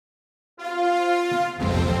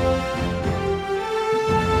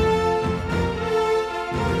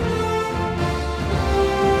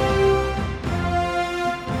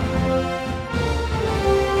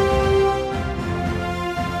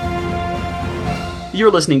You're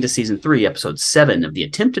listening to Season 3, Episode 7 of the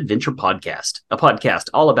Attempt Adventure Podcast, a podcast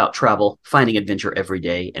all about travel, finding adventure every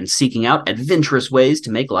day, and seeking out adventurous ways to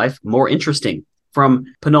make life more interesting. From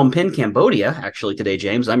Phnom Penh, Cambodia, actually today,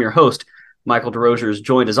 James, I'm your host, Michael DeRosiers,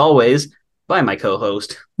 joined as always by my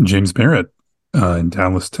co-host, James Barrett, in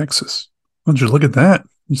Dallas, Texas. Why don't you look at that?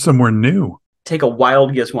 You're somewhere new. Take a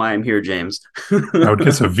wild guess why I'm here, James. I would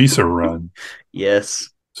guess a visa run. Yes.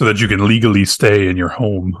 So that you can legally stay in your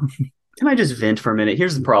home. Can I just vent for a minute?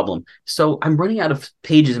 Here's the problem. So I'm running out of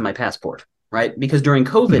pages in my passport, right? Because during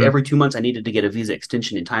COVID, every 2 months, I needed to get a visa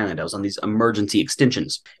extension in Thailand. I was on these emergency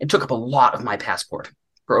extensions. It took up a lot of my passport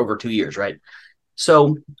for over 2 years, right?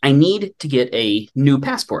 So I need to get a new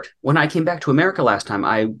passport. When I came back to America last time,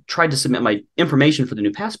 I tried to submit my information for the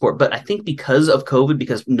new passport, but I think because of COVID,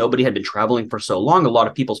 because nobody had been traveling for so long, a lot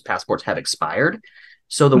of people's passports have expired.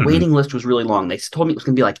 So the waiting list was really long. They told me it was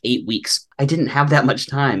going to be like 8 weeks. I didn't have that much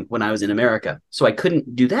time when I was in America. So I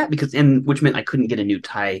couldn't do that which meant I couldn't get a new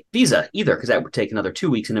Thai visa either, because that would take another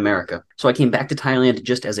 2 weeks in America. So I came back to Thailand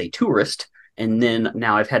just as a tourist. And then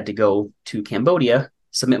now I've had to go to Cambodia,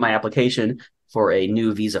 submit my application for a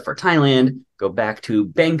new visa for Thailand, go back to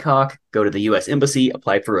Bangkok, go to the US Embassy,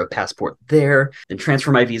 apply for a passport there, then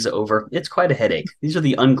transfer my visa over. It's quite a headache. These are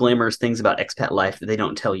the unglamorous things about expat life that they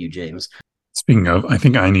don't tell you, James. Speaking of, I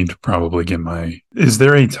think I need to probably get is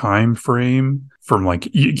there a time frame from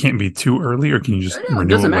it can't be too early, or can you just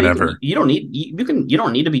renew it whenever? You don't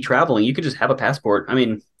need to be traveling. You could just have a passport.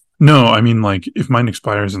 No, if mine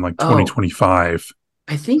expires in 2025.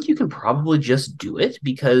 I think you can probably just do it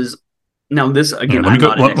because now this again.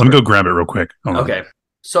 Let me go grab it real quick. Okay.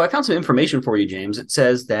 So I found some information for you, James. It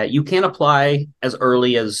says that you can apply as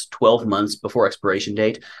early as 12 months before expiration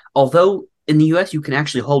date, although in the U.S., you can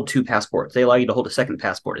actually hold 2 passports. They allow you to hold a second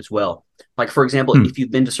passport as well. For example, if you've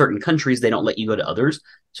been to certain countries, they don't let you go to others.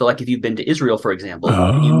 So if you've been to Israel, for example,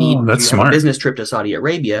 and you have a business trip to Saudi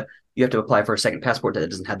Arabia, you have to apply for a second passport that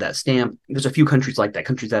doesn't have that stamp. There's a few countries like that,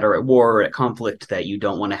 countries that are at war or at conflict that you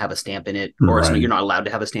don't want to have a stamp in it, or you're not allowed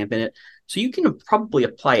to have a stamp in it. So you can probably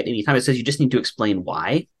apply at any time. It says you just need to explain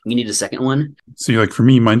why you need a second one. See, for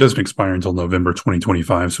me, mine doesn't expire until November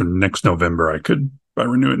 2025. So next November, I could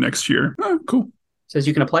renew it next year. Oh, cool. Says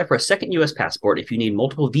you can apply for a second U.S. passport if you need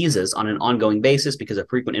multiple visas on an ongoing basis because of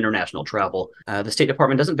frequent international travel. The State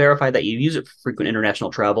Department doesn't verify that you use it for frequent international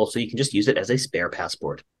travel, so you can just use it as a spare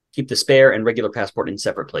passport. Keep the spare and regular passport in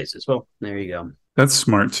separate places. Well, there you go. That's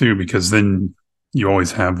smart, too, because then you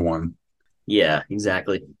always have one. Yeah,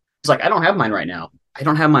 exactly. It's I don't have mine right now. I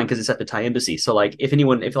don't have mine because it's at the Thai embassy. So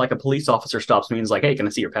if a police officer stops me and is like, hey, can I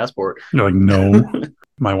see your passport? You're like, no.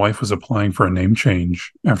 My wife was applying for a name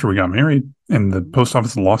change after we got married, and the post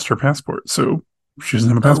office lost her passport. So she doesn't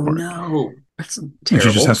have a passport. Oh, no. That's terrible. And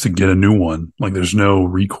she just has to get a new one. There's no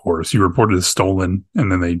recourse. You report it as stolen,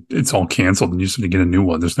 and then it's all canceled, and you just have to get a new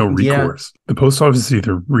one. There's no recourse. Yeah. The post office is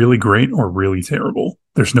either really great or really terrible.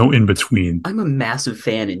 There's no in between. I'm a massive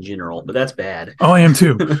fan in general, but that's bad. Oh, I am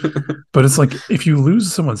too. But it's if you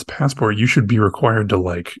lose someone's passport, you should be required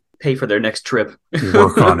to pay for their next trip,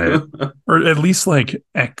 work on it, or at least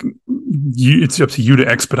it's up to you to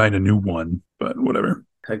expedite a new one. But whatever.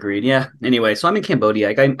 Agreed. Yeah. Anyway, so I'm in Cambodia.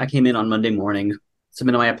 I came in on Monday morning,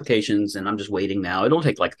 submitted my applications, and I'm just waiting now. It'll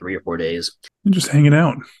take 3 or 4 days. You're just hanging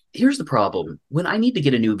out. Here's the problem. When I need to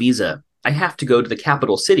get a new visa, I have to go to the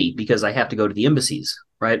capital city because I have to go to the embassies,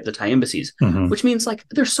 right? The Thai embassies, which means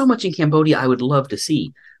there's so much in Cambodia I would love to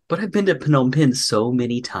see. But I've been to Phnom Penh so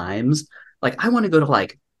many times. I want to go to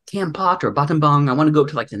Kampot or Battambang. I want to go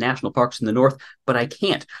to the national parks in the north, but I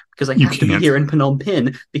can't because I have to be here in Phnom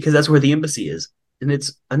Penh because that's where the embassy is. And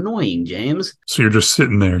it's annoying, James. So you're just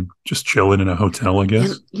sitting there, just chilling in a hotel, I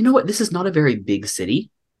guess? And you know what? This is not a very big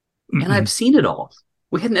city, and I've seen it all.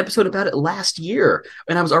 We had an episode about it last year,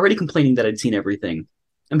 and I was already complaining that I'd seen everything.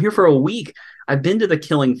 I'm here for a week. I've been to the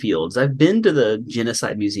killing fields. I've been to the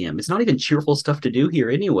genocide museum. It's not even cheerful stuff to do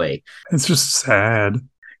here anyway. It's just sad.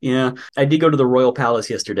 Yeah. I did go to the Royal Palace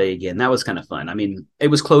yesterday again. That was kind of fun. It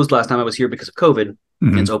was closed last time I was here because of COVID.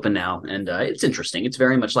 It's open now, and it's interesting. It's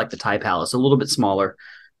very much like the Thai Palace, a little bit smaller,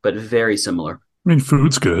 but very similar.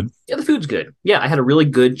 Food's good. Yeah, the food's good. Yeah, I had a really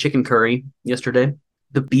good chicken curry yesterday.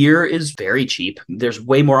 The beer is very cheap. There's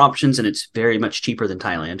way more options, and it's very much cheaper than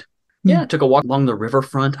Thailand. Yeah, I took a walk along the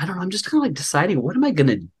riverfront. I don't know. I'm just kind of deciding, what am I going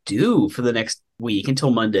to do for the next week until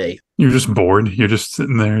Monday? You're just bored. You're just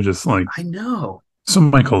sitting there just I know. So,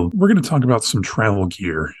 Michael, we're going to talk about some travel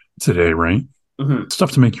gear today, right?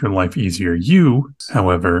 Stuff to make your life easier. You,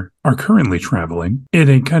 however, are currently traveling in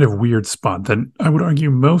a kind of weird spot that I would argue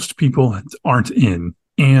most people aren't in.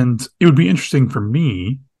 And it would be interesting for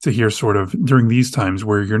me to hear sort of during these times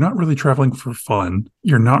where you're not really traveling for fun.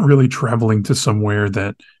 You're not really traveling to somewhere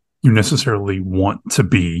that you necessarily want to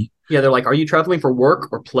be. Yeah, they're like, are you traveling for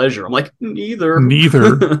work or pleasure? I'm like, neither.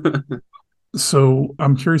 Neither. So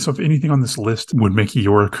I'm curious if anything on this list would make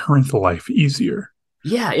your current life easier.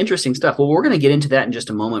 Yeah, interesting stuff. Well, we're going to get into that in just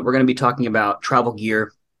a moment. We're going to be talking about travel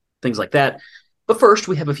gear, things like that. But first,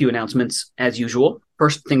 we have a few announcements as usual.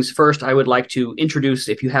 First things first, I would like to introduce,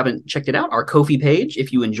 if you haven't checked it out, our Ko-fi page.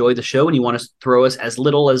 If you enjoy the show and you want to throw us as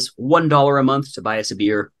little as $1 a month to buy us a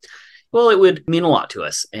beer, well, it would mean a lot to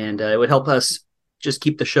us. And it would help us just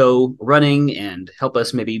keep the show running and help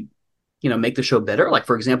us maybe, make the show better. Like,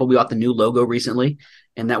 for example, we got the new logo recently,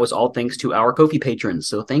 and that was all thanks to our Ko-fi patrons.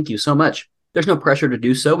 So thank you so much. There's no pressure to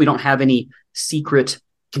do so. We don't have any secret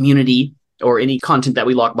community or any content that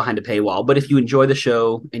we lock behind a paywall. But if you enjoy the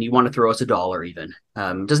show and you want to throw us $1 even,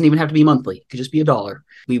 doesn't even have to be monthly. It could just be $1.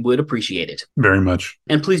 We would appreciate it. Very much.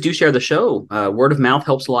 And please do share the show. Word of mouth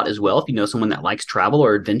helps a lot as well. If you know someone that likes travel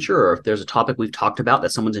or adventure, or if there's a topic we've talked about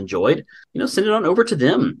that someone's enjoyed, send it on over to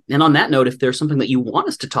them. And on that note, if there's something that you want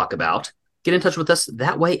us to talk about, get in touch with us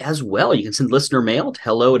that way as well. You can send listener mail to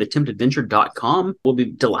hello@attemptadventure.com. We'll be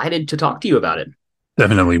delighted to talk to you about it.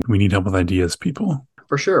 Definitely. We need help with ideas, people.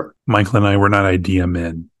 For sure. Michael and I, we're not idea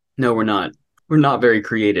men. No, we're not. We're not very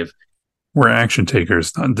creative. We're action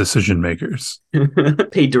takers, not decision makers.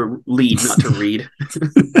 Paid to lead, not to read.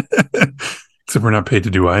 Except we're not paid to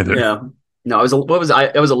do either. Yeah. No, I was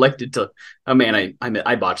elected to. Oh man,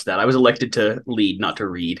 I botched that. I was elected to lead, not to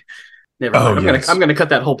read. Never mind. I'm gonna cut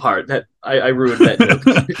that whole part. That I ruined that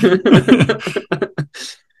joke.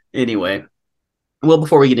 Anyway. Well,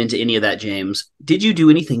 before we get into any of that, James, did you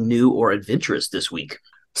do anything new or adventurous this week?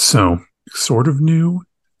 So, sort of new,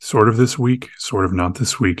 sort of this week, sort of not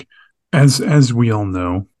this week. As we all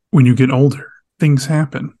know, when you get older, things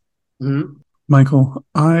happen. Mm-hmm. Michael,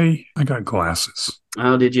 I got glasses.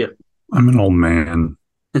 Oh, did you? I'm an old man.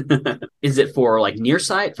 Is it for like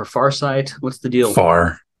nearsight, for farsight? What's the deal?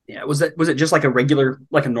 Far. Yeah. Was it just like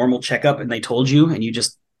a normal checkup and they told you and you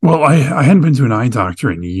just... Well, I hadn't been to an eye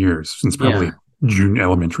doctor in years, since probably junior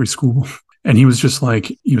elementary school. And he was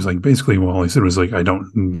like, basically, well, he said was like, I don't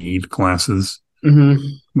need glasses.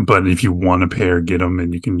 Mm-hmm. But if you want a pair, get them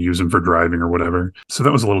and you can use them for driving or whatever. So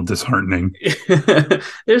that was a little disheartening.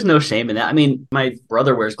 There's no shame in that. I mean, my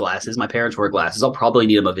brother wears glasses. My parents wear glasses. I'll probably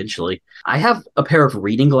need them eventually. I have a pair of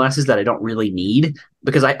reading glasses that I don't really need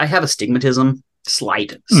because I have astigmatism,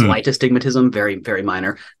 slight astigmatism, very, very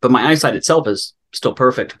minor. But my eyesight itself is still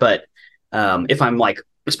perfect. But if I'm like,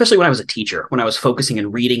 especially when I was a teacher, when I was focusing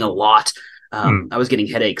and reading a lot, I was getting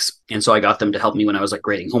headaches. And so I got them to help me when I was like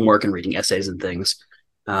grading homework and reading essays and things.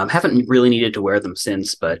 Haven't really needed to wear them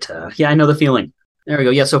since, but I know the feeling. There we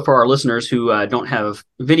go. Yeah, so for our listeners who don't have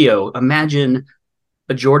video, imagine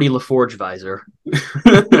a Geordie LaForge visor.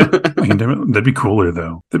 That'd be cooler,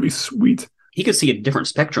 though. That'd be sweet. He could see different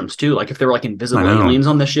spectrums, too. Like if there were like invisible aliens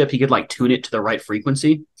on the ship, he could like tune it to the right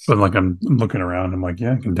frequency. But like I'm looking around, I'm like,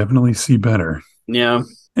 yeah, I can definitely see better. Yeah.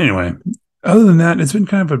 Anyway, other than that, it's been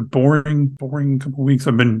kind of a boring couple of weeks.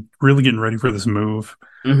 I've been really getting ready for this move.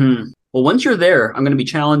 Mm-hmm. Well, once you're there, I'm going to be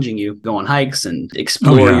challenging you, go on hikes and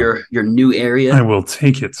explore your new area. I will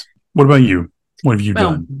take it. What about you? What have you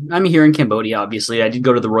done? I'm here in Cambodia, obviously. I did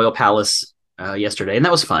go to the Royal Palace yesterday, and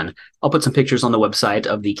that was fun. I'll put some pictures on the website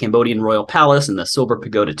of the Cambodian Royal Palace and the Silver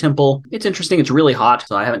Pagoda Temple. It's interesting. It's really hot,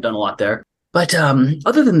 so I haven't done a lot there. But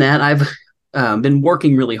other than that, I've been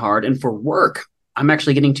working really hard. And for work, I'm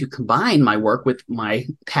actually getting to combine my work with my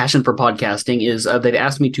passion for podcasting. They've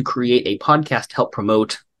asked me to create a podcast to help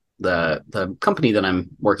promote the company that I'm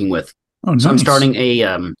working with. Oh, nice. So I'm starting a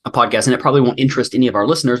podcast, and it probably won't interest any of our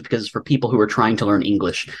listeners because it's for people who are trying to learn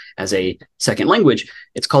English as a second language.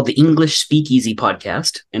 It's called the English Speakeasy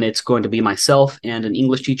Podcast, and it's going to be myself and an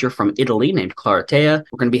English teacher from Italy named Clara Tea.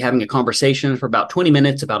 We're going to be having a conversation for about 20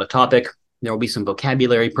 minutes about a topic. There will be some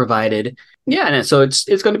vocabulary provided. Yeah, and so it's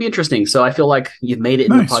going to be interesting. So I feel like you've made it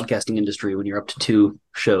in the podcasting industry when you're up to 2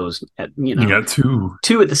 shows at You got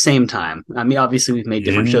two at the same time. I mean, obviously we've made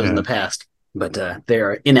different shows in the past, but they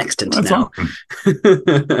are inextant now.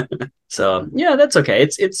 Awesome. So yeah, that's okay.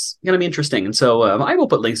 It's going to be interesting, and so I will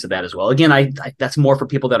put links to that as well. Again, I that's more for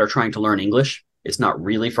people that are trying to learn English. It's not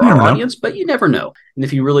really for our audience, but you never know. And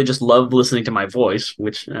if you really just love listening to my voice,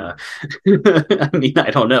 which I mean, I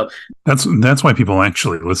don't know. That's why people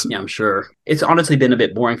actually listen. Yeah, I'm sure. It's honestly been a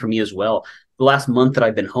bit boring for me as well. The last month that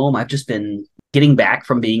I've been home, I've just been getting back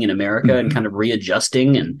from being in America and kind of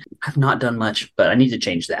readjusting, and I've not done much, but I need to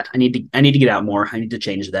change that. I need to get out more. I need to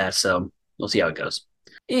change that. So we'll see how it goes.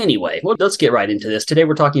 Anyway, well, let's get right into this. Today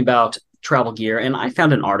we're talking about travel gear, and I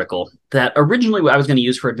found an article that originally I was going to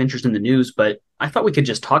use for Adventures in the News, but I thought we could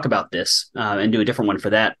just talk about this and do a different one for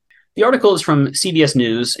that. The article is from CBS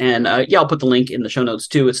News, and I'll put the link in the show notes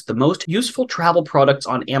too. It's the most useful travel products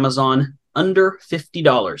on Amazon under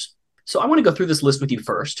 $50. So I want to go through this list with you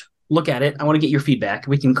first. Look at it. I want to get your feedback.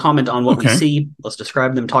 We can comment on what we see. Let's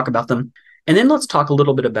describe them, talk about them. And then let's talk a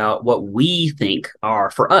little bit about what we think are,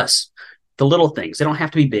 for us, the little things. They don't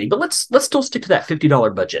have to be big, but let's still stick to that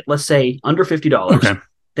 $50 budget. Let's say under $50. Okay.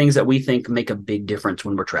 Things that we think make a big difference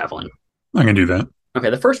when we're traveling. I can do that. Okay,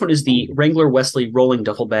 the first one is the Wrangler Wesley rolling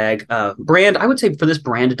duffel bag. Brand, I would say for this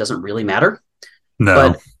brand, it doesn't really matter.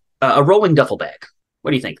 No. But a rolling duffel bag.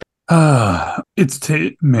 What do you think?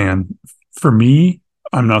 Man, for me,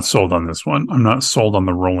 I'm not sold on this one. I'm not sold on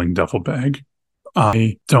the rolling duffel bag.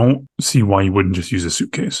 I don't see why you wouldn't just use a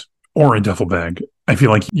suitcase or a duffel bag. I feel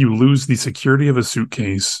like you lose the security of a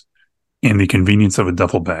suitcase and the convenience of a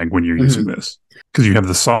duffel bag when you're using this. Because you have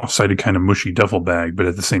the soft-sided kind of mushy duffel bag, but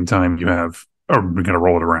at the same time, we're going to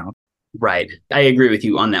roll it around. Right. I agree with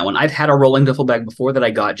you on that one. I've had a rolling duffel bag before that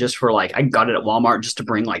I got just for I got it at Walmart just to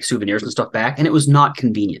bring souvenirs and stuff back. And it was not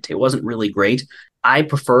convenient. It wasn't really great. I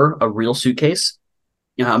prefer a real suitcase.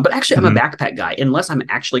 But actually, I'm a backpack guy. Unless I'm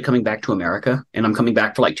actually coming back to America and I'm coming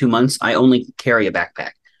back for 2 months, I only carry a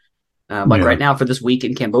backpack. Right now for this week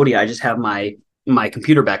in Cambodia, I just have my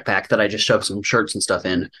computer backpack that I just shove some shirts and stuff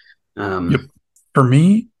in. Yep. For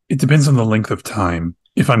me, it depends on the length of time.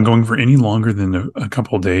 If I'm going for any longer than a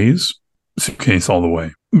couple of days, suitcase all the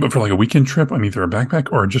way. But for a weekend trip, I'm either a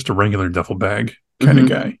backpack or just a regular duffel bag kind of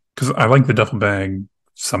guy. Because I like the duffel bag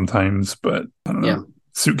sometimes, but I don't know. Yeah.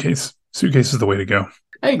 Suitcase is the way to go.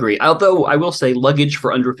 I agree. Although I will say luggage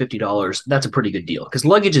for under $50, that's a pretty good deal because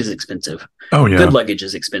luggage is expensive. Oh, yeah. Good luggage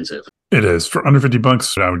is expensive. It is. For under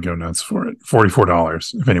 $50, I would go nuts for it.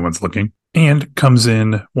 $44 if anyone's looking. And comes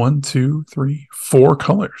in 1, 2, 3, 4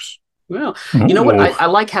 colors. Well, you know what? I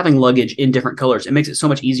like having luggage in different colors. It makes it so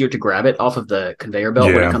much easier to grab it off of the conveyor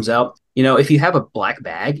belt when it comes out. If you have a black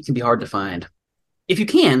bag, it can be hard to find. If you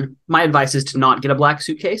can, my advice is to not get a black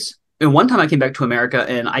suitcase. And one time I came back to America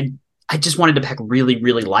and I just wanted to pack really,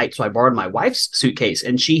 really light. So I borrowed my wife's suitcase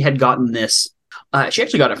and she had gotten this. She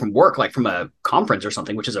actually got it from work, from a conference or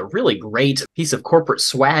something, which is a really great piece of corporate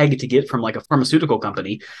swag to get from a pharmaceutical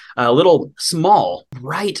company. A little small,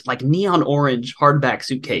 bright, neon orange hardback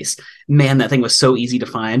suitcase. Man, that thing was so easy to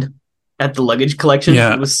find at the luggage collection.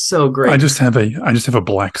 Yeah, it was so great. I just have a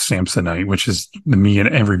black Samsonite, which is me and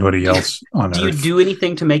everybody else on Earth. Do you do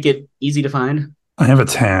anything to make it easy to find? I have a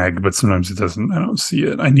tag, but sometimes it doesn't. I don't see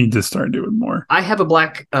it. I need to start doing more. I have a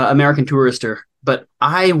black American Tourister, but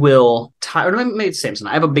I will tie, or maybe it's Samson.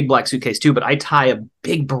 I have a big black suitcase too, but I tie a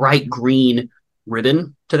big bright green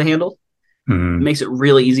ribbon to the handle. It makes it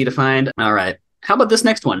really easy to find. All right. How about this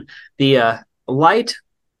next one? The light.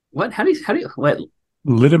 What? How do you? What?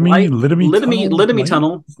 Lidimi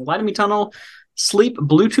tunnel. Sleep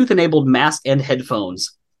Bluetooth enabled mask and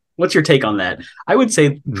headphones. What's your take on that? I would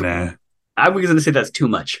say. Nah. I was going to say that's too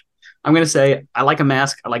much. I'm going to say I like a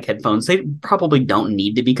mask. I like headphones. They probably don't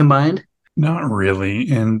need to be combined. Not really.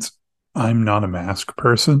 And I'm not a mask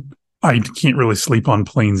person. I can't really sleep on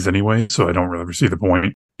planes anyway, so I don't really see the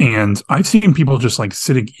point. And I've seen people just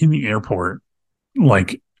sitting in the airport,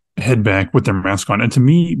 head back with their mask on. And to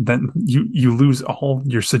me, then you lose all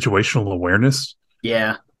your situational awareness.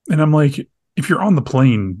 Yeah. And I'm like, if you're on the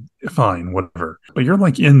plane, fine, whatever. But you're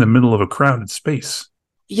in the middle of a crowded space.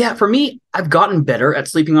 Yeah, for me, I've gotten better at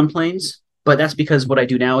sleeping on planes, but that's because what I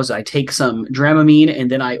do now is I take some Dramamine and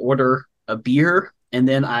then I order a beer and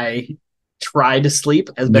then I try to sleep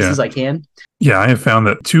as best as I can. Yeah, I have found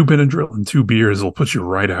that 2 Benadryl and 2 beers will put you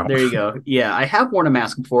right out. There you go. Yeah, I have worn a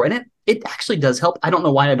mask before and it actually does help. I don't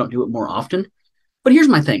know why I don't do it more often, but here's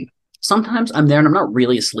my thing. Sometimes I'm there and I'm not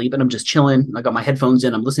really asleep and I'm just chilling. I got my headphones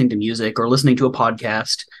in, I'm listening to music or listening to a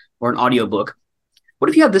podcast or an audiobook. What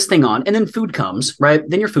if you have this thing on and then food comes, right?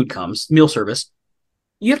 Then your food comes, meal service.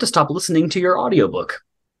 You have to stop listening to your audiobook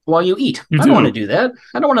while you eat. I don't want to do that.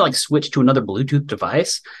 I don't want to switch to another Bluetooth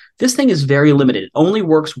device. This thing is very limited. It only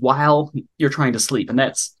works while you're trying to sleep. And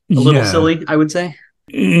that's a little silly, I would say.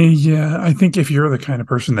 Yeah, I think if you're the kind of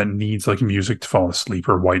person that needs music to fall asleep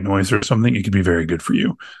or white noise or something, it could be very good for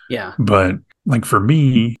you. Yeah. But for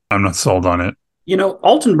me, I'm not sold on it.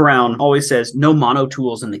 Alton Brown always says no mono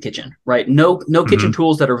tools in the kitchen, right? No kitchen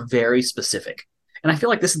tools that are very specific. And I feel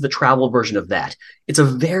like this is the travel version of that. It's a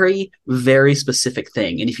very, very specific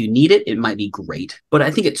thing. And if you need it, it might be great. But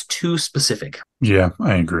I think it's too specific. Yeah,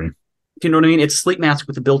 I agree. Do you know what I mean? It's a sleep mask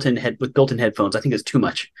with built-in headphones. I think it's too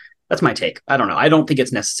much. That's my take. I don't know. I don't think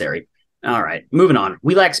it's necessary. All right, moving on.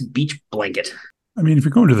 Relax beach blanket. I mean, if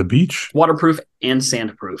you're going to the beach, Waterproof and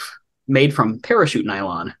sandproof, made from parachute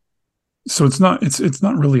nylon. so it's not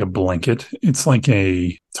really a blanket. It's like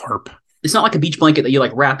a tarp. It's not like a beach blanket that you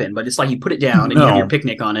like wrap in, but it's like you put it down and you have your No,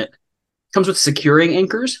 picnic on it. Comes with securing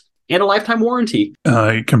anchors and a lifetime warranty.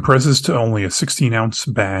 it compresses to only a 16-ounce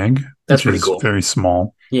bag, That's which pretty is cool. very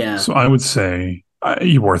small. Yeah. So I would say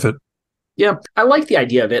you're worth it. Yeah. I like the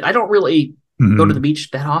idea of it. I don't really go to the Mhm.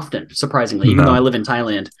 beach that often, surprisingly, even though I No. live in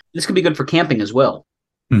Thailand. This could be good for camping as well.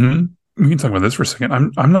 hmm We can talk about this for a second.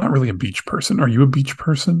 I'm not really a beach person. Are you a beach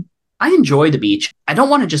person? I enjoy the beach. I don't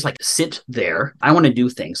want to just like sit there. I want to do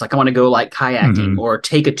things. Like I want to go like kayaking hmm or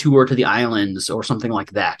take a tour to the islands or something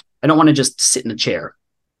like that. I don't want to just sit in a chair.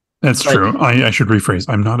 That's But true. I should rephrase.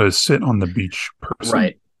 I'm not a sit on the beach person.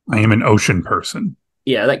 right. I am an ocean person.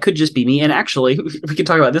 Yeah, that could just be me. And actually, we can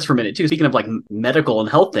talk about this for a minute too. Speaking of like medical and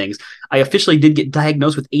health things, I officially did get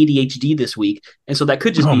diagnosed with ADHD this week. And so that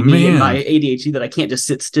could just Oh be me and my man, ADHD that I can't just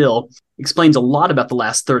sit still. Explains a lot about the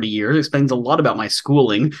last 30 years, explains a lot about my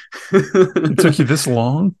schooling. it took you this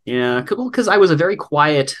long? Yeah, because I was a very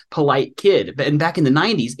quiet, polite kid. And back in the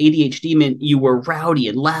 90s, ADHD meant you were rowdy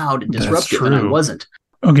and loud and That's disruptive, and I true. wasn't.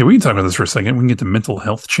 Okay, we can talk about this for a second. We can get to mental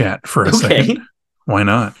health chat for a Okay. second. Why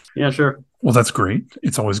not? Yeah, sure. Well, that's great.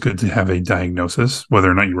 It's always good to have a diagnosis, whether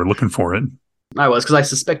or not you were looking for it. I was because I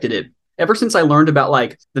suspected it. Ever since I learned about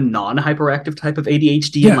like the non-hyperactive type of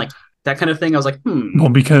ADHD and Yeah. like that kind of thing, I was like, Well,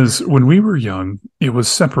 because when we were young, it was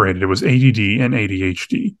separated. It was ADD and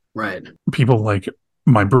ADHD. right, People like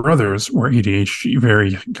my brothers were ADHD,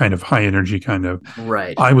 very kind of high energy kind of.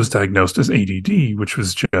 right, I was diagnosed as ADD, which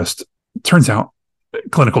was just, turns out,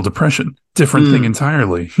 clinical depression. Different thing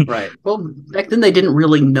entirely. right. Well, back then they didn't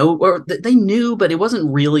really know, or they knew, but it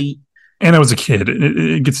wasn't really. And I was a kid.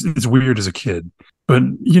 It's weird as a kid. But,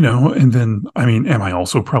 and then, I mean, am I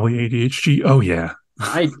also probably ADHD? Oh, yeah.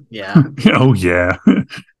 Yeah. Oh, yeah.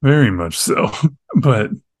 Very much so.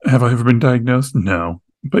 But have I ever been diagnosed? No.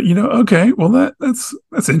 But, okay. Well,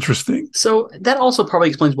 that's interesting. So that also probably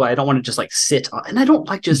explains why I don't want to just like sit on, and I don't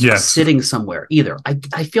like just Yes. sitting somewhere either.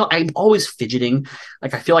 I feel I'm always fidgeting.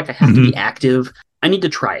 Like I feel like I have to be active. I need to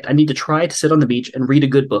try it. I need to try to sit on the beach and read a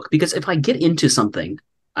good book because if I get into something,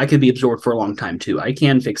 I could be absorbed for a long time too. I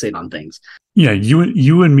can fixate on things. Yeah,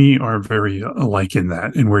 you and me are very alike in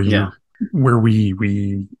that, and where we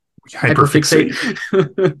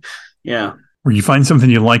hyperfixate, Yeah. where you find something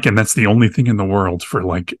you like, and that's the only thing in the world for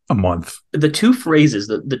like a month. The two phrases,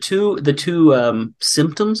 the two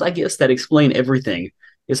symptoms, I guess, that explain everything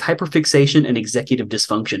is hyperfixation and executive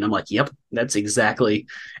dysfunction. I'm like, yep, that's exactly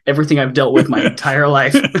everything I've dealt with my entire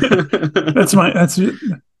life.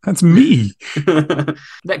 That's me.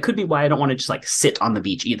 That could be why I don't want to just like sit on the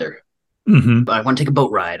beach either. hmm I want to take a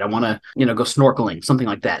boat ride. I want to, go snorkeling, something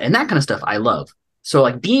like that. And that kind of stuff I love. So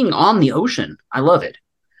like being on the ocean, I love it.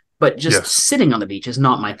 But just Yes. sitting on the beach is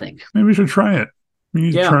not my thing. Maybe we should try it. We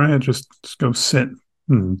need to Yeah. try it. Just go sit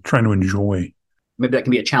and try to enjoy. Maybe that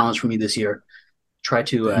can be a challenge for me this year. Try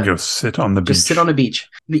to And go sit on the beach. just sit on a beach.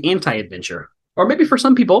 The anti-adventure. Or maybe for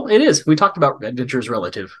some people it is. We talked about adventure is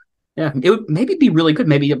relative. Yeah, it would maybe be really good.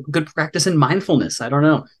 Maybe a good practice in mindfulness. I don't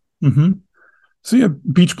know. hmm So yeah,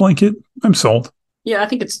 beach blanket. I'm sold. Yeah, I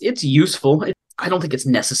think it's useful. I don't think it's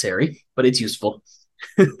necessary, but it's useful.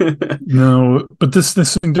 No, but this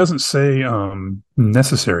thing doesn't say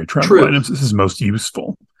necessary travel True. items. This is most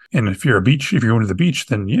useful. And if you're going to the beach,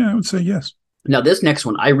 then yeah, I would say yes. Now, this next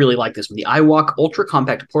one, I really like this one. The iWalk Ultra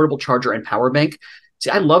Compact Portable Charger and Power Bank. See,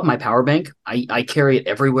 I love my power bank. I carry it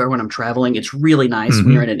everywhere when I'm traveling. It's really nice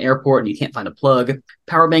when you're in an airport and you can't find a plug.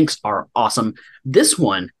 Power banks are awesome. This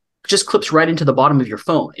one just clips right into the bottom of your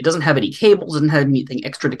phone. It doesn't have any cables, doesn't have anything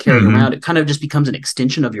extra to carry around. It kind of just becomes an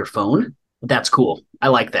extension of your phone. That's cool. I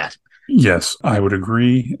like that. Yes, I would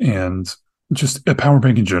agree. And just a power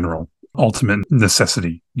bank in general, ultimate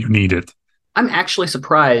necessity. You need it. I'm actually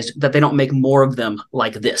surprised that they don't make more of them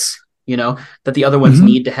like this. That the other ones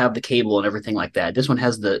need to have the cable and everything like that. This one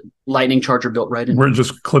has the lightning charger built right in. Where it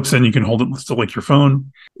just clips in, you can hold it still like your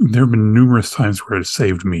phone. There have been numerous times where it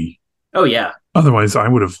saved me. Oh, yeah. Otherwise, I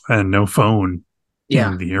would have had no phone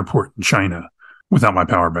Yeah. in the airport in China without my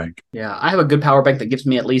power bank. Yeah. I have a good power bank that gives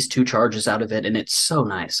me at least 2 charges out of it, and it's so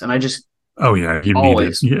nice. And I just Oh, yeah, you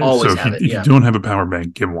always, need it. Yeah, always so have it. if Yeah. you don't have a power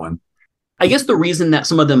bank, get one. I guess the reason that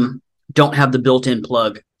some of them don't have the built-in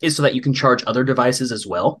plug is so that you can charge other devices as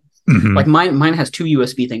well. Mhm. Like mine has 2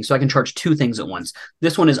 USB things, so I can charge 2 things at once.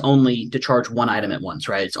 This one is only to charge one item at once,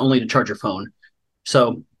 right? It's only to charge your phone.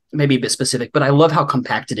 So maybe a bit specific, but I love how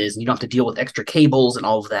compact it is, and you don't have to deal with extra cables and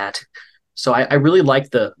all of that. So I really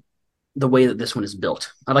like the the way that this one is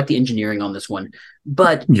built. I like the engineering on this one,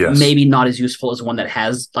 but Yes. maybe not as useful as one that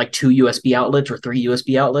has like 2 USB outlets or 3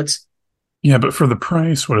 USB outlets. Yeah, but for the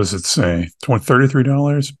price, what does it say?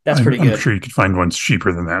 $33? That's pretty I'm good. sure you could find ones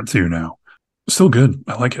cheaper than that too now. Still good.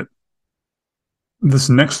 I like it. This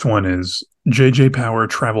next one is JJ Power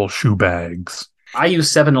Travel Shoe Bags. I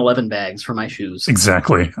use 7-Eleven bags for my shoes.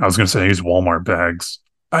 Exactly. I was going to say I use Walmart bags.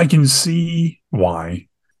 I can see why.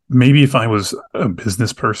 Maybe if I was a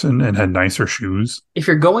business person and had nicer shoes. If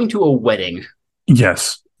you're going to a wedding,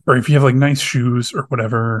 Yes. Or if you have like nice shoes or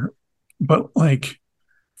whatever. But like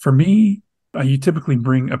for me, you typically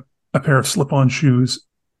bring a pair of slip-on shoes,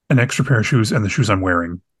 an extra pair of shoes, and the shoes I'm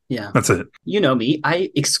wearing. yeah, That's it. you know me.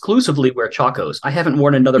 I exclusively wear Chacos. I haven't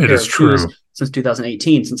worn another It pair is of shoes true. since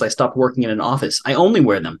 2018, since I stopped working in an office. I only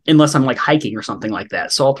wear them unless I'm like hiking or something like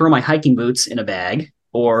that. So I'll throw my hiking boots in a bag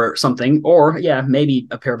or something, or yeah, maybe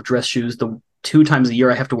a pair of dress shoes the 2 times a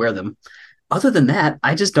year I have to wear them. Other than that,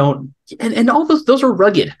 I just don't. And all those are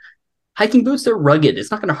rugged. Hiking boots, they're rugged.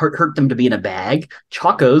 It's not going to hurt them to be in a bag.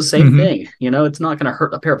 Chacos, same Mhm. thing. It's not going to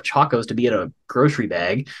hurt a pair of Chacos to be in a grocery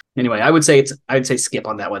bag. Anyway, I'd say skip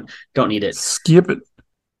on that one. Don't need it. Skip it.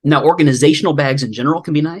 Now, organizational bags in general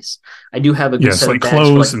can be nice. I do have a good Yes, set of like bags for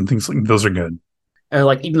clothes and things like those are good.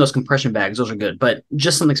 like even those compression bags. Those are good, but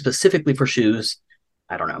just something specifically for shoes,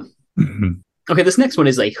 I don't know. Mhm. Okay, this next one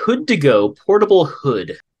is a hood to go portable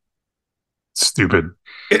hood. Stupid.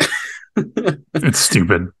 It's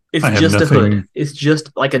stupid. It's I have just a nothing. hood. It's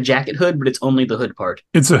just like a jacket hood, but it's only the hood part.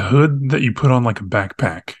 It's a hood that you put on like a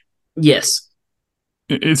backpack. Yes.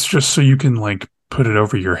 It's just so you can like put it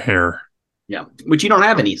over your hair. Yeah. Which you don't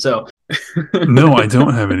have any, so No, I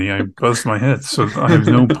don't have any. I bust my head, so I have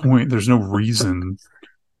no point. There's no reason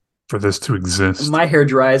for this to exist. my hair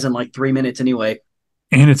dries in like 3 minutes anyway.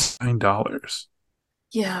 And it's $9.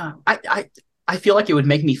 Yeah. I feel like it would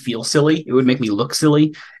make me feel silly. It would make me look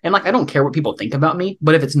silly. And like I don't care what people think about me,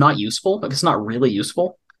 but if it's not useful, if it's not really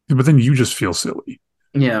useful, But then you just feel silly.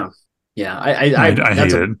 yeah. Yeah. I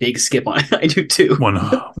That's hate a it. big skip on it. I do too.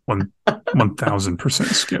 1,000%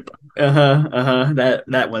 skip.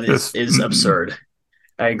 That one is absurd.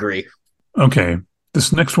 I agree. Okay,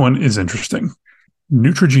 this next one is interesting.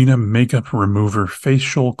 Neutrogena makeup remover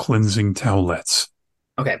facial cleansing towelettes.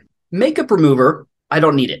 Okay. Makeup remover, I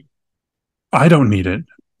don't need it. I don't need it,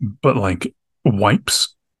 but like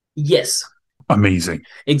wipes, Yes, amazing.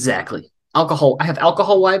 exactly. Alcohol. I have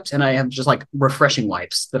alcohol wipes and I have just like refreshing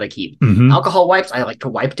wipes that I keep. Hmm. Alcohol wipes, I like to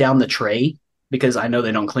wipe down the tray because I know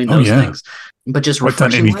they don't clean Oh, those yeah. things. But just Wipe down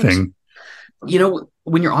refreshing wipes. anything.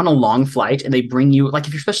 When you're on a long flight and they bring you like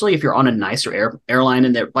especially if you're on a nicer airline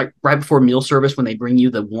and they're like right before meal service when they bring you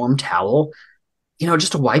the warm towel,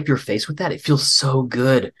 just to wipe your face with that, it feels so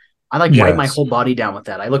good. I like wipe my Yes. whole body down with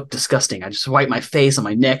that. I look disgusting. I just wipe my face and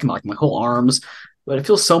my neck and like my whole arms, but it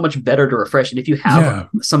feels so much better to refresh. And if you have Yeah.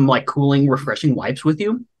 some like cooling, refreshing wipes with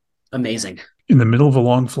you, amazing. In the middle of a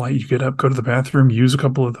long flight, you get up, go to the bathroom, use a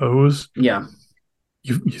couple of those. Yeah,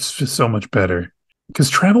 It's just so much better. Because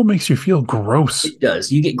travel makes you feel gross. it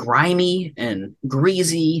does. You get grimy and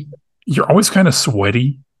greasy. You're always kind of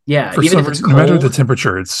sweaty. Yeah, For even some if it's reason, cold. no matter the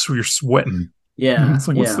temperature, you're sweating. Yeah, It's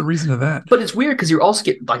like, what's yeah. the reason of that? But it's weird because you also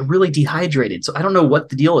get like really dehydrated. So I don't know what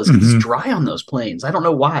the deal is because Mhm. it's dry on those planes. I don't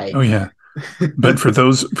know why. Oh yeah. But for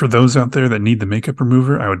those out there that need the makeup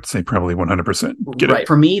remover, I would say probably 100% get Right. it.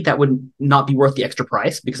 For me, that would not be worth the extra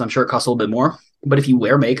price because I'm sure it costs a little bit more. But if you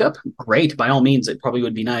wear makeup, great. By all means, it probably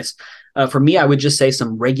would be nice. For me, I would just say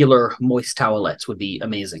some regular moist towelettes would be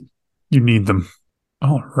amazing. You need them.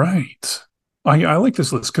 All right. I like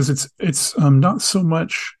this list because it's not so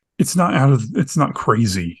much. It's not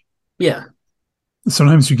crazy. Yeah.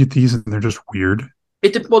 Sometimes you get these and they're just weird.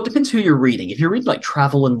 It depends who you're reading. If you're reading like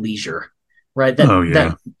Travel and Leisure, right? Oh, yeah.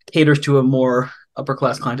 That caters to a more upper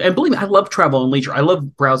class client. And believe me, I love Travel and Leisure. I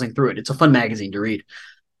love browsing through it. It's a fun magazine to read.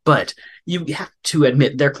 But you have to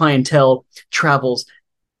admit their clientele travels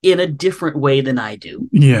in a different way than I do.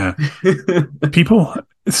 Yeah. People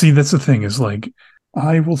see that's the thing is like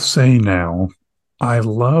I will say now, I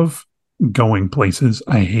love going places.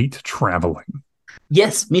 I hate traveling.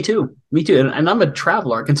 Yes, me too. Me too. And I'm a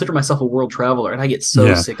traveler. I consider myself a world traveler, and I get so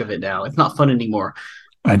Yeah. sick of it now. It's not fun anymore.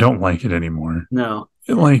 I don't like it anymore. No.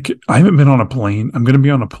 Like I haven't been on a plane. I'm going to be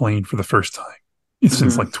on a plane for the first time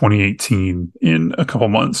since Mhm. like 2018 in a couple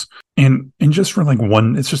months, and just for like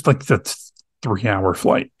it's just like that 3-hour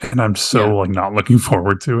flight, and I'm so Yeah. like not looking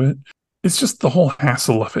forward to it. It's just the whole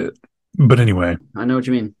hassle of it. But anyway, I know what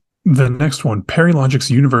you mean. the next one,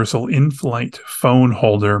 Perilogic's Universal In-Flight Phone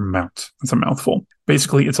Holder Mount. That's a mouthful.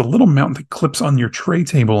 Basically, it's a little mount that clips on your tray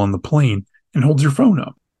table on the plane and holds your phone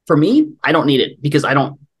up. For me, I don't need it because I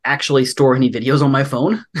don't actually store any videos on my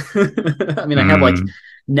phone. I mean, I have like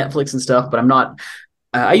Netflix and stuff, but I'm not.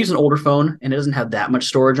 I use an older phone and it doesn't have that much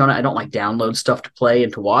storage on it. I don't like download stuff to play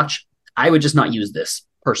and to watch. I would just not use this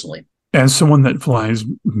personally. As someone that flies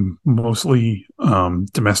mostly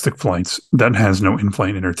domestic flights that has no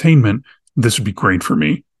in-flight entertainment, this would be great for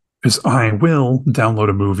me because I will download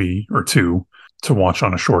a movie or two to watch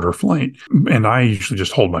on a shorter flight. And I usually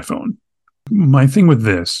just hold my phone. My thing with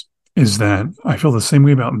this is that I feel the same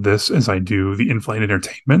way about this as I do the in-flight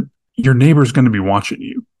entertainment. Your neighbor's going to be watching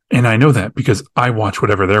you. And I know that because I watch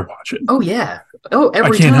whatever they're watching. Oh, yeah. Oh,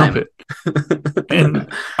 every time. I can't help it.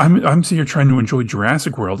 And I'm sitting here trying to enjoy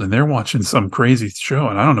Jurassic World, and they're watching some crazy show,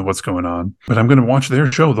 and I don't know what's going on, but I'm going to watch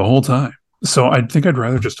their show the whole time. So I think I'd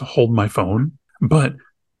rather just hold my phone. But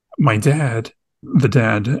my dad, the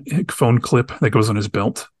dad phone clip that goes on his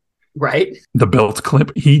belt, right? The belt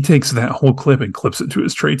clip, he takes that whole clip and clips it to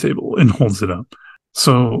his tray table and holds it up.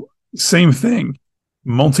 So same thing,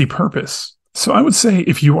 multi-purpose. So I would say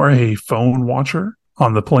if you are a phone watcher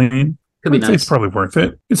on the plane, I'd say it's probably worth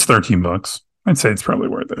it. It's $13. I'd say it's probably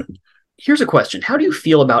worth it. Here's a question. How do you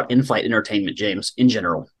feel about in-flight entertainment, James, in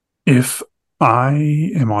general? If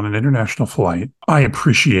I am on an international flight, I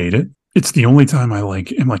appreciate it. It's the only time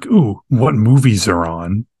I'm like, ooh, what movies are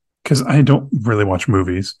on? Because I don't really watch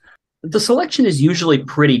movies. The selection is usually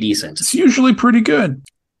pretty decent. It's usually pretty good.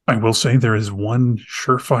 I will say there is one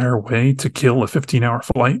surefire way to kill a 15-hour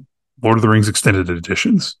flight. Lord of the Rings extended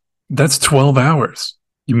editions. That's 12 hours.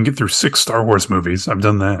 You can get through 6 Star Wars movies. I've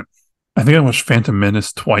done that. I think I watched Phantom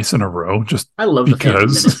Menace twice in a row. I love the Phantom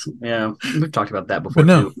Menace. Yeah, we've talked about that before. But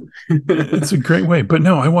no, too. It's a great way. But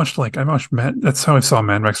no, I watched that's how I saw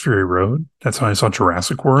Mad Max Fury Road. That's how I saw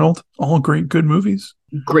Jurassic World. All great, good movies.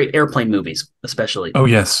 Great airplane movies, especially. Oh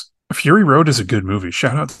yes, Fury Road is a good movie.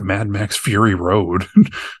 Shout out to Mad Max Fury Road.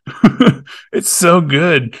 It's so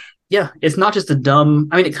good. Yeah, it's not just it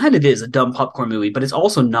kind of is a dumb popcorn movie, but it's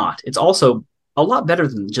also not. It's also a lot better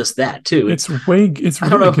than just that, too. It's really good.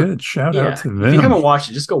 Shout out to them. If you haven't watched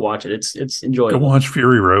it, just go watch it. It's enjoyable. Go watch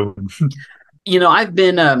Fury Road. I've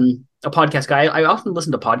been a podcast guy. I often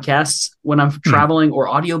listen to podcasts when I'm traveling or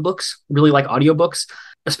audiobooks. Really like audiobooks,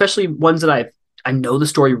 especially ones that I know the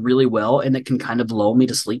story really well and that can kind of lull me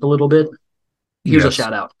to sleep a little bit. Here's a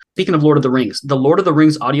shout out. Speaking of Lord of the Rings, the Lord of the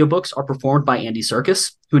Rings audiobooks are performed by Andy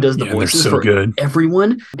Serkis, who does the voices for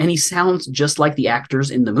everyone. And he sounds just like the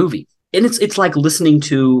actors in the movie. And it's like listening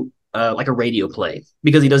to like a radio play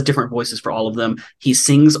because he does different voices for all of them. He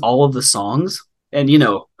sings all of the songs. And,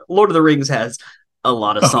 Lord of the Rings has a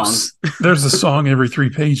lot of songs. There's a song every 3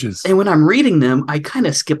 pages. And when I'm reading them, I kind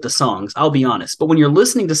of skip the songs, I'll be honest. But when you're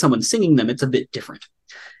listening to someone singing them, it's a bit different.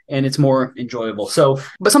 And it's more enjoyable. So,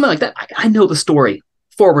 but something like that, I know the story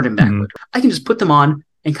forward and backward. I can just put them on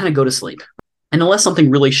and kind of go to sleep. And unless something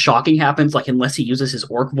really shocking happens, like unless he uses his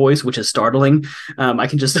orc voice, which is startling, I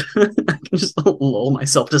can just lull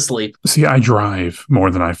myself to sleep. See, I drive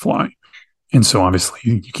more than I fly. And so obviously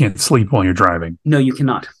you can't sleep while you're driving. No, you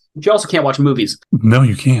cannot. But you also can't watch movies. No,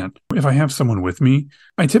 you can't. If I have someone with me,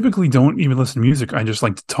 I typically don't even listen to music. I just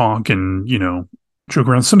like to talk and, joke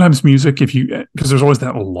around. Sometimes music, because there's always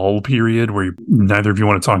that lull period where neither of you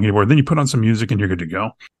want to talk anymore. Then you put on some music and you're good to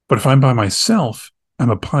go. But if I'm by myself, I'm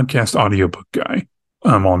a podcast audiobook guy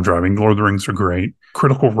while I'm driving. Lord of the Rings are great.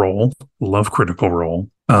 Critical Role. Love Critical Role.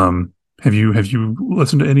 Have you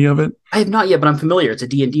listened to any of it? I have not yet, but I'm familiar. It's a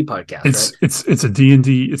D&D podcast, right? It's a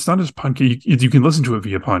D&D. It's not just podcast. You can listen to it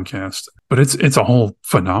via podcast, but it's a whole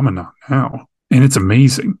phenomenon now. And it's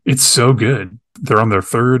amazing. It's so good. They're on their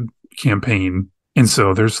 3rd campaign. And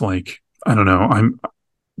so there's I don't know.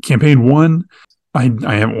 Campaign 1, I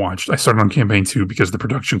haven't watched. I started on campaign 2 because the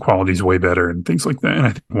production quality is way better and things like that. And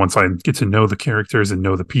I think once I get to know the characters and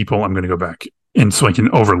know the people, I'm going to go back. And so I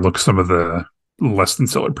can overlook some of the less than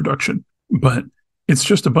stellar production. But it's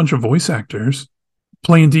just a bunch of voice actors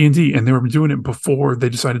playing D&D, and they were doing it before they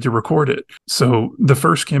decided to record it. So the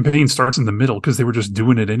first campaign starts in the middle because they were just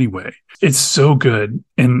doing it anyway. It's so good.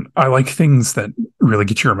 And I like things that really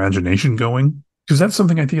get your imagination going, because that's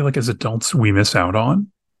something I feel like as adults we miss out on.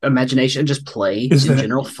 Imagination, just play in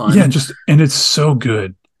general, fun. Yeah, and it's so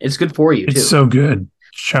good. It's good for you, too. It's so good.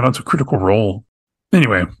 Shout out to Critical Role.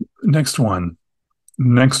 Anyway, next one.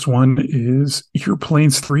 Next one is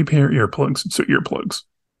Earplanes 3-pair earplugs. So earplugs.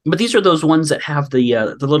 But these are those ones that have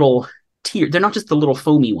the little tier. They're not just the little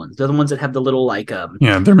foamy ones. They're the ones that have the little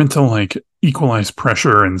Yeah, they're meant to equalize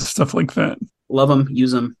pressure and stuff like that. Love them.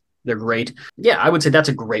 Use them. They're great. Yeah, I would say that's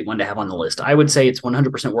a great one to have on the list. I would say it's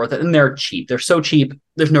 100% worth it. And they're cheap. They're so cheap.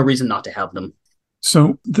 There's no reason not to have them.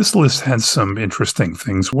 So this list has some interesting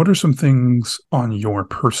things. What are some things on your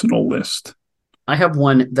personal list? I have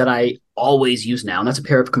one that I always use now, and that's a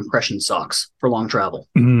pair of compression socks for long travel.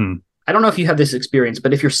 Mm. I don't know if you have this experience,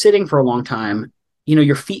 but if you're sitting for a long time,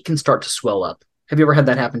 your feet can start to swell up. Have you ever had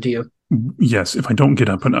that happen to you? Yes, if I don't get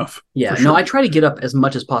up enough. Yeah, for no, sure. I try to get up as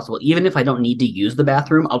much as possible. Even if I don't need to use the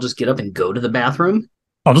bathroom, I'll just get up and go to the bathroom.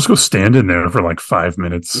 I'll just go stand in there for like 5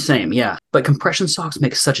 minutes. Same, yeah. But compression socks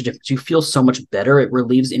make such a difference. You feel so much better. It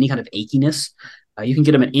relieves any kind of achiness. You can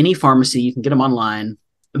get them at any pharmacy. You can get them online.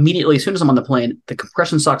 Immediately, as soon as I'm on the plane, the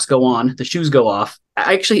compression socks go on, the shoes go off.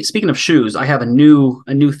 Actually, speaking of shoes, I have a new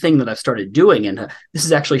thing that I've started doing, and this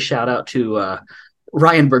is actually shout out to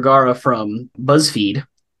Ryan Bergara from BuzzFeed,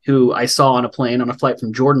 who I saw on a plane on a flight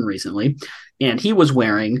from Jordan recently, and he was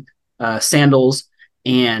wearing sandals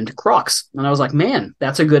and Crocs. And I was like, man,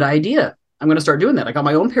 that's a good idea. I'm going to start doing that. I got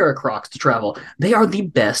my own pair of Crocs to travel. They are the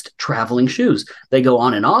best traveling shoes. They go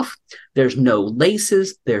on and off. There's no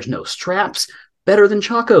laces. There's no straps. Better than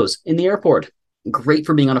Chacos in the airport. Great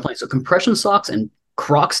for being on a plane. So compression socks and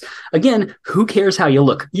Crocs. Again, who cares how you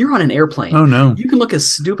look? You're on an airplane. Oh, no. You can look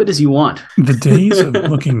as stupid as you want. The days of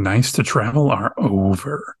looking nice to travel are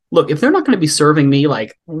over. Look, if they're not going to be serving me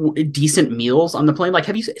like decent meals on the plane, like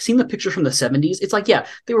have you seen the pictures from the 70s? It's like, yeah,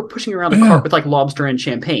 they were pushing around the cart with like lobster and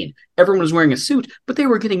champagne. Everyone was wearing a suit, but they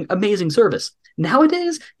were getting amazing service.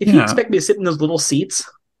 Nowadays, if you expect me to sit in those little seats,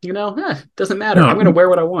 doesn't matter. No, I'm going to wear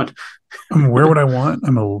what I want. I'm going to wear what I want.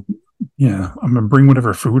 I'm going to bring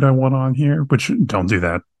whatever food I want on here, which don't do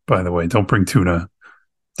that, by the way. Don't bring tuna.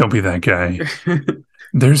 Don't be that guy.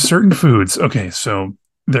 There's certain foods. Okay, so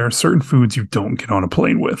there are certain foods you don't get on a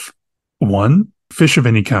plane with. 1, fish of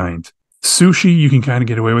any kind. Sushi, you can kind of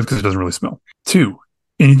get away with because it doesn't really smell. 2,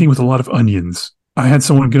 anything with a lot of onions. I had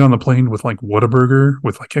someone get on the plane with like Whataburger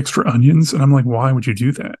with like extra onions, and I'm like, why would you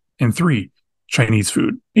do that? And 3, Chinese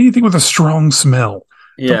food. Anything with a strong smell.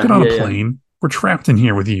 Don't get on a plane. Yeah. We're trapped in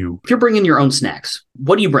here with you. If you're bringing your own snacks,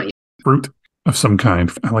 what do you bring? Fruit of some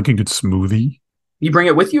kind. I like a good smoothie. You bring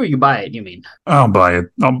it with you or you buy it, you mean? I'll buy it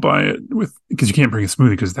because you can't bring a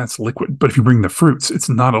smoothie because that's liquid. But if you bring the fruits, it's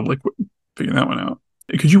not a liquid. Figure that one out.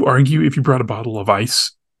 Could you argue if you brought a bottle of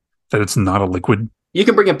ice that it's not a liquid? You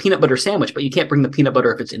can bring a peanut butter sandwich, but you can't bring the peanut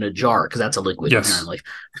butter if it's in a jar because that's a liquid, apparently.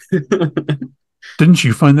 Didn't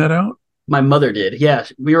you find that out? My mother did. Yeah.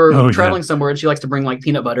 We were traveling somewhere and she likes to bring like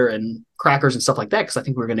peanut butter and crackers and stuff like that because I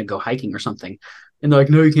think we were going to go hiking or something. And they're like,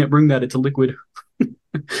 no, you can't bring that. It's a liquid.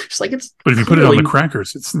 Just like it's. But if you put it on the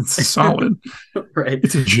crackers, it's solid. Right.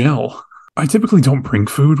 It's a gel. I typically don't bring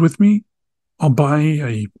food with me. I'll buy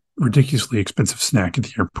a ridiculously expensive snack at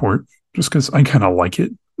the airport just because I kind of like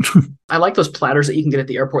it. I like those platters that you can get at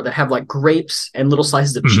the airport that have like grapes and little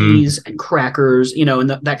slices of cheese and crackers, and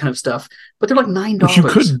that kind of stuff. But they're like $9.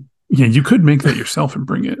 But you could make that yourself and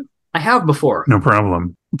bring it. I have before. No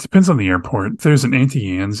problem. It depends on the airport. If there's an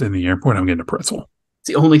Auntie Anne's in the airport, I'm getting a pretzel. It's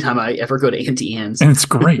the only time I ever go to Auntie Anne's. And it's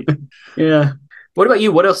great. Yeah. What about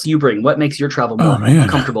you? What else do you bring? What makes your travel more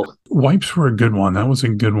comfortable? Wipes were a good one. That was a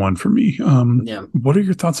good one for me. What are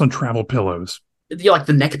your thoughts on travel pillows? Do you like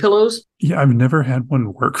the neck pillows? Yeah, I've never had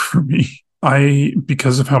one work for me.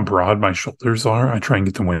 Because of how broad my shoulders are, I try and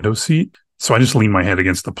get the window seat. So I just lean my head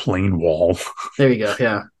against the plain wall. There you go.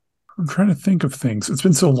 Yeah. I'm trying to think of things. It's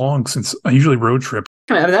been so long since I usually road trip.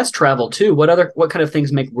 That's travel too. What kind of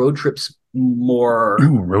things make road trips more?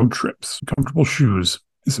 Ooh, road trips. Comfortable shoes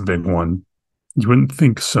is a big one. You wouldn't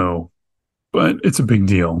think so, but it's a big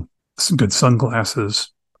deal. Some good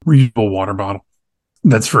sunglasses, reusable water bottle.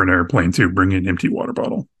 That's for an airplane too. Bring an empty water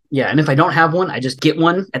bottle. Yeah, and if I don't have one, I just get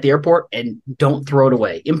one at the airport and don't throw it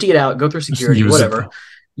away. Empty it out, go through security, whatever.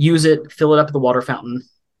 Use it, fill it up at the water fountain.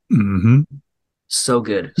 Mm-hmm. So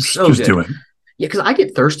good. Just good. Do it. Yeah, because I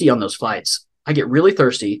get thirsty on those flights. I get really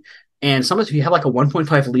thirsty. And sometimes if you have like a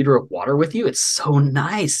 1.5 liter of water with you, it's so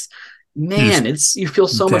nice. Man, you feel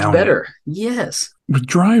so much better. Yes. With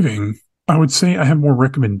driving, I would say I have more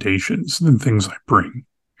recommendations than things I bring.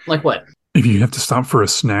 Like what? If you have to stop for a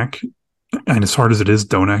snack, and as hard as it is,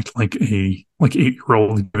 don't act like a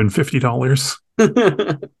 8-year-old given $50.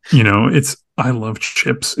 I love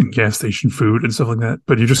chips and gas station food and stuff like that,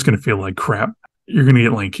 but you're just going to feel like crap. You're going to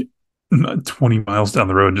get like 20 miles down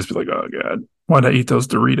the road and just be like, oh God, why'd I eat those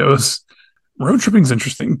Doritos? Road tripping is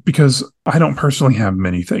interesting because I don't personally have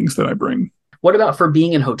many things that I bring. What about for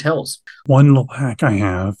being in hotels? One little hack I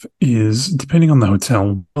have is, depending on the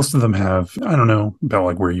hotel, most of them have, I don't know about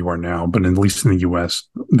like where you are now, but at least in the US,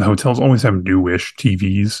 the hotels always have newish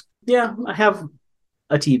TVs. Yeah, I have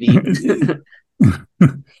a TV.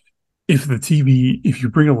 If you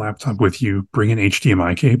bring a laptop with you, bring an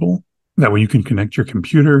HDMI cable. That way you can connect your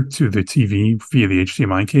computer to the TV via the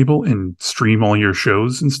HDMI cable and stream all your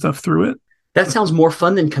shows and stuff through it. That sounds more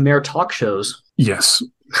fun than Khmer talk shows. Yes.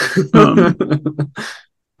 Um,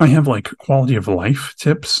 I have like quality of life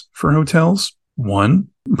tips for hotels. One,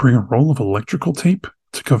 bring a roll of electrical tape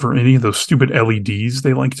to cover any of those stupid LEDs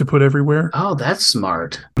they like to put everywhere. Oh, that's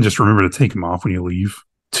smart. And just remember to take them off when you leave.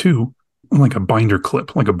 Two, like a binder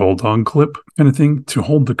clip, like a bulldog clip kind of thing to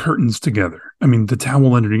hold the curtains together. I mean, the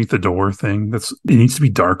towel underneath the door thing, it needs to be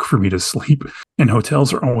dark for me to sleep. And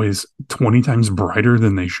hotels are always 20 times brighter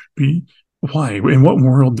than they should be. Why? In what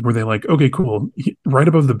world were they like, okay, cool, right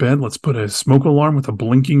above the bed, let's put a smoke alarm with a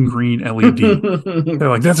blinking green LED. They're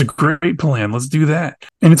like, that's a great plan. Let's do that.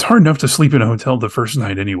 And it's hard enough to sleep in a hotel the first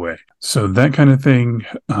night anyway. So that kind of thing.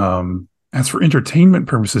 As for entertainment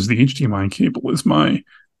purposes, the HDMI cable is my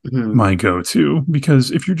go-to, because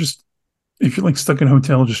if you're like stuck in a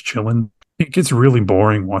hotel just chilling, it gets really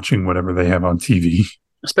boring watching whatever they have on TV.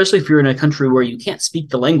 Especially if you're in a country where you can't speak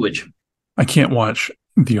the language. I can't watch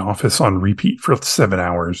The Office on repeat for 7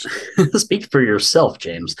 hours. Speak for yourself,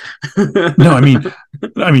 James. No,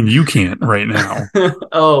 I mean you can't right now.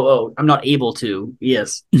 Oh, I'm not able to.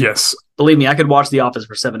 Yes. Believe me, I could watch The Office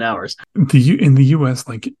for 7 hours. In the US,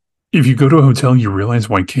 like, if you go to a hotel, you realize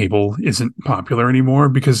why cable isn't popular anymore,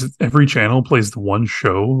 because every channel plays the one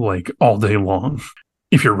show like all day long.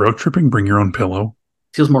 If you're road tripping, bring your own pillow.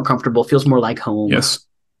 Feels more comfortable, feels more like home. Yes.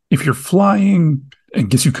 If you're flying, I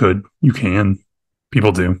guess you can.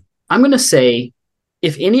 People do. I'm going to say,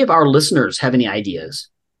 if any of our listeners have any ideas,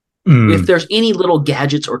 if there's any little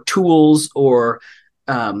gadgets or tools or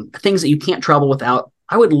things that you can't travel without,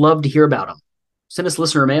 I would love to hear about them. Send us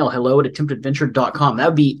listener mail, hello@attemptadventure.com. That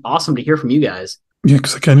would be awesome to hear from you guys. Yeah,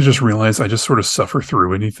 because I kind of just realized I just sort of suffer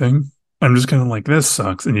through anything. I'm just kind of like, this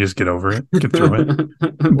sucks, and you just get over it, get through it.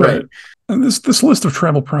 Right. And this list of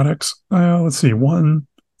travel products, let's see, 1,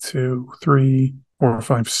 2, 3, 4,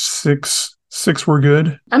 5, 6. 6 were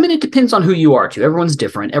good. I mean, it depends on who you are, too. Everyone's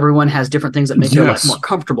different. Everyone has different things that make their life more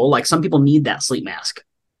comfortable. Like, some people need that sleep mask.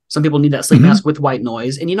 Some people need that sleep mask with white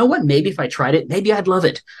noise. And you know what? Maybe if I tried it, maybe I'd love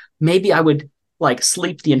it. Maybe I would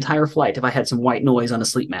sleep the entire flight if I had some white noise on a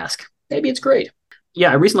sleep mask. Maybe it's great.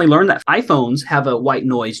 Yeah, I recently learned that iPhones have a white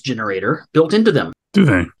noise generator built into them. Do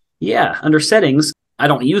they? Yeah, under settings. I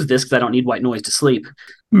don't use this because I don't need white noise to sleep.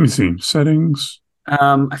 Let me see. Settings.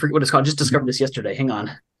 I forget what it's called. I just discovered this yesterday. Hang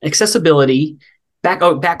on. Accessibility.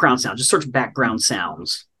 Background sound. Just search background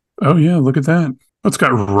sounds. Oh, yeah. Look at that. Oh, it's got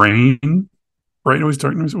rain. Bright noise,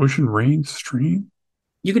 dark noise, ocean, rain, stream.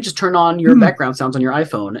 You could just turn on your background sounds on your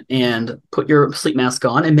iPhone and put your sleep mask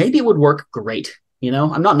on, and maybe it would work great. You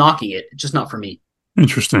know, I'm not knocking it. It's just not for me.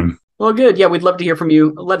 Interesting. Well, good. Yeah, we'd love to hear from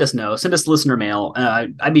you. Let us know. Send us listener mail.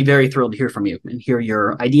 I'd be very thrilled to hear from you and hear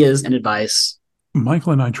your ideas and advice.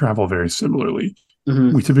 Michael and I travel very similarly.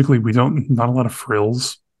 We don't, not a lot of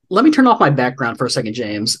frills. Let me turn off my background for a second,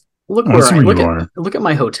 James. Look at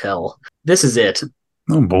my hotel. This is it.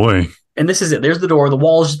 Oh, boy. And this is it. There's the door. The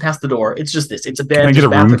wall is just past the door. It's just this. It's a bed. Can I get a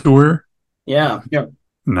room tour? Yeah.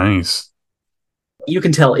 Nice. You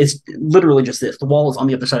can tell it's literally just this. The wall is on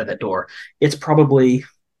the other side of that door. It's probably,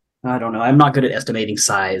 I don't know. I'm not good at estimating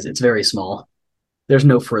size. It's very small. There's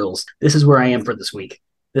no frills. This is where I am for this week.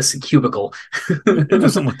 This cubicle. It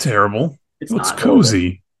doesn't look terrible. It's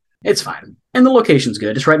cozy. It's fine. And the location's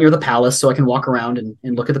good. It's right near the palace, so I can walk around and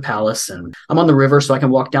look at the palace. And I'm on the river, so I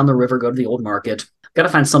can walk down the river, go to the old market. Got to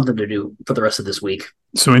find something to do for the rest of this week.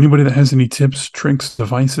 So anybody that has any tips, tricks,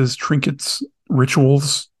 devices, trinkets,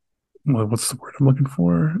 rituals, what's the word I'm looking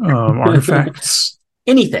for? Artifacts?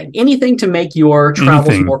 Anything to make your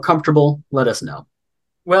travels more comfortable, let us know.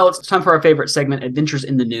 Well, it's time for our favorite segment, Adventures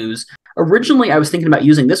in the News. Originally, I was thinking about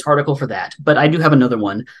using this article for that, but I do have another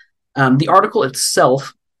one. The article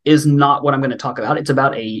itself is not what I'm going to talk about. It's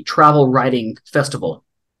about a travel writing festival.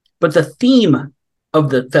 But the theme of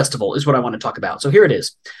the festival is what I want to talk about. So here it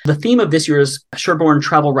is. The theme of this year's Sherborne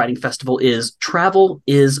Travel Writing Festival is Travel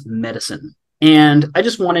is Medicine. And I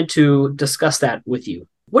just wanted to discuss that with you.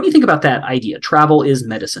 What do you think about that idea? Travel is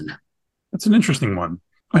medicine. That's an interesting one.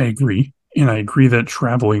 I agree. And I agree that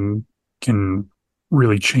traveling can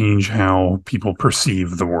really change how people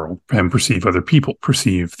perceive the world and perceive other people,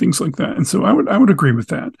 perceive things like that. And so I would agree with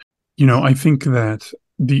that. You know, I think that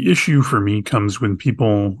the issue for me comes when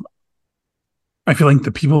I feel like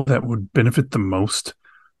the people that would benefit the most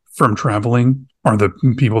from traveling are the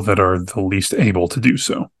people that are the least able to do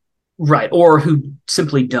so. Right. Or who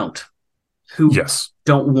simply don't. Who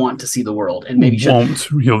don't want to see the world and maybe won't.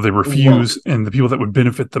 They refuse. And the people that would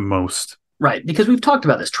benefit the most. Right. Because we've talked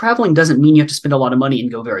about this. Traveling doesn't mean you have to spend a lot of money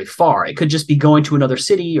and go very far. It could just be going to another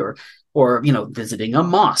city or visiting a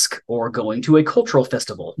mosque or going to a cultural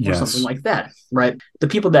festival or something like that. Right. The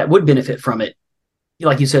people that would benefit from it,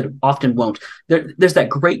 like you said, often won't. There's that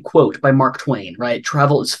great quote by Mark Twain, right?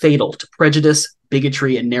 Travel is fatal to prejudice,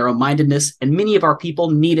 bigotry, and narrow-mindedness, and many of our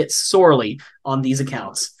people need it sorely on these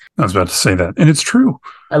accounts. I was about to say that, and it's true.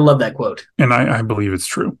 I love that quote. And I believe it's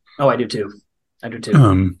true. Oh, I do too.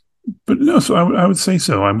 But no, so I would say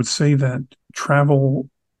so. I would say that travel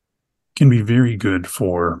can be very good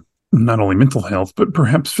for not only mental health, but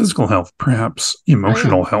perhaps physical health, perhaps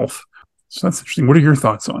emotional health. So that's interesting. What are your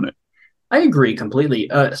thoughts on it? I agree completely,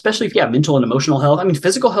 especially if you have mental and emotional health. I mean,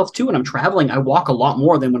 physical health too. When I'm traveling, I walk a lot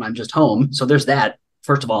more than when I'm just home. So there's that,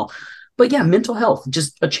 first of all. But yeah, mental health,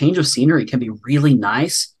 just a change of scenery can be really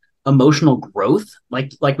nice. Emotional growth,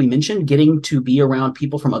 like we mentioned, getting to be around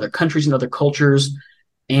people from other countries and other cultures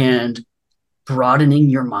and broadening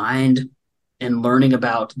your mind and learning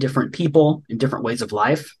about different people and different ways of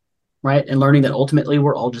life, right? And learning that ultimately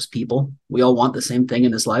we're all just people. We all want the same thing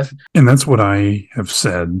in this life. And that's what I have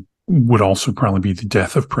said would also probably be the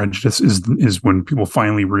death of prejudice is when people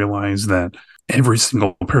finally realize that every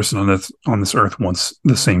single person on this earth wants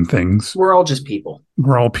the same things. We're all just people.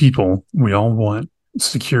 We're all people. We all want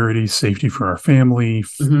security, safety for our family,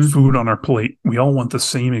 food on our plate. We all want the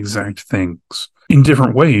same exact things in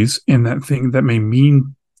different ways. And that may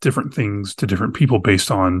mean different things to different people based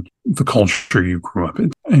on the culture you grew up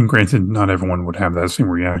in. And granted, not everyone would have that same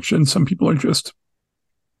reaction. Some people are just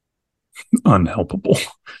unhelpable.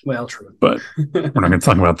 Well, true. But we're not going to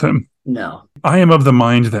talk about them. No. I am of the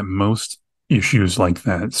mind that most issues like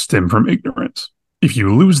that stem from ignorance. If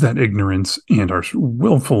you lose that ignorance and are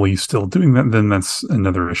willfully still doing that, then that's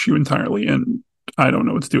another issue entirely. And I don't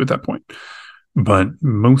know what to do at that point. But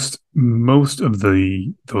most of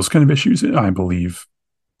those kind of issues, I believe,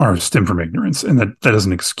 are stem from ignorance. And that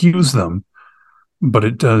doesn't excuse them, but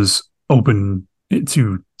it does open it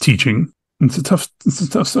to teaching. It's a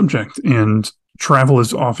tough subject. And travel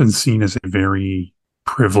is often seen as a very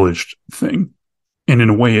privileged thing. And in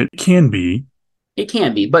a way, it can be. It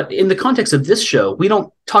can be, but in the context of this show, we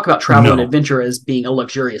don't talk about travel and adventure as being a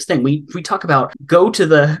luxurious thing. We talk about go to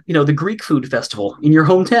the Greek food festival in your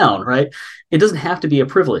hometown, right? It doesn't have to be a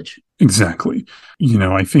privilege. Exactly.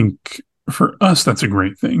 I think for us, that's a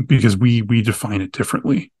great thing because we define it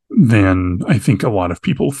differently than I think a lot of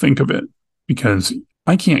people think of it. Because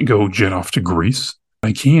I can't go jet off to Greece.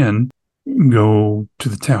 I can go to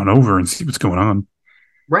the town over and see what's going on.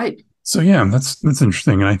 Right. So yeah, that's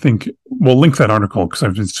interesting. And I think we'll link that article because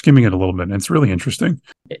I've been skimming it a little bit and it's really interesting.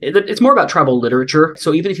 It's more about travel literature.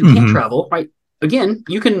 So even if you can't travel, right, again,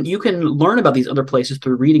 you can learn about these other places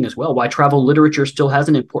through reading as well, why travel literature still has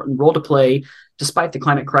an important role to play despite the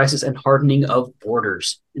climate crisis and hardening of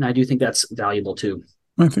borders. And I do think that's valuable too.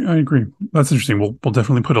 I agree. That's interesting. We'll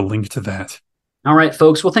definitely put a link to that. All right,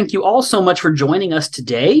 folks. Well, thank you all so much for joining us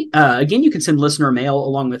today. Again, you can send listener mail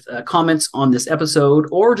along with comments on this episode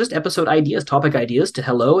or just episode ideas, topic ideas to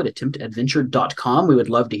hello@attemptadventure.com. We would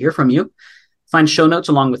love to hear from you. Find show notes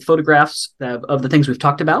along with photographs of the things we've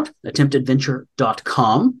talked about,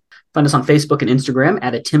 attemptadventure.com. Find us on Facebook and Instagram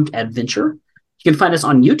at attemptadventure. You can find us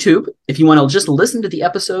on YouTube. If you want to just listen to the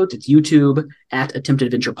episodes, it's YouTube at Attempt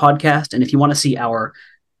Adventure Podcast. And if you want to see our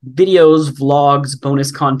videos, vlogs,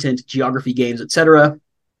 bonus content, geography games, etc.,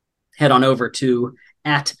 head on over to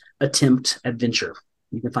at Attempt Adventure.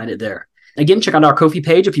 You can find it there. Again, check out our Ko-fi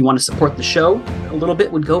page if you want to support the show. A little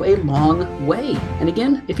bit would go a long way. And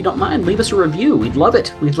again, if you don't mind, leave us a review. We'd love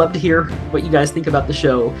it. We'd love to hear what you guys think about the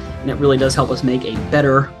show. And it really does help us make a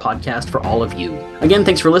better podcast for all of you. Again,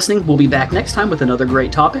 thanks for listening. We'll be back next time with another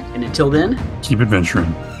great topic. And until then, keep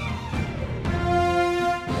adventuring.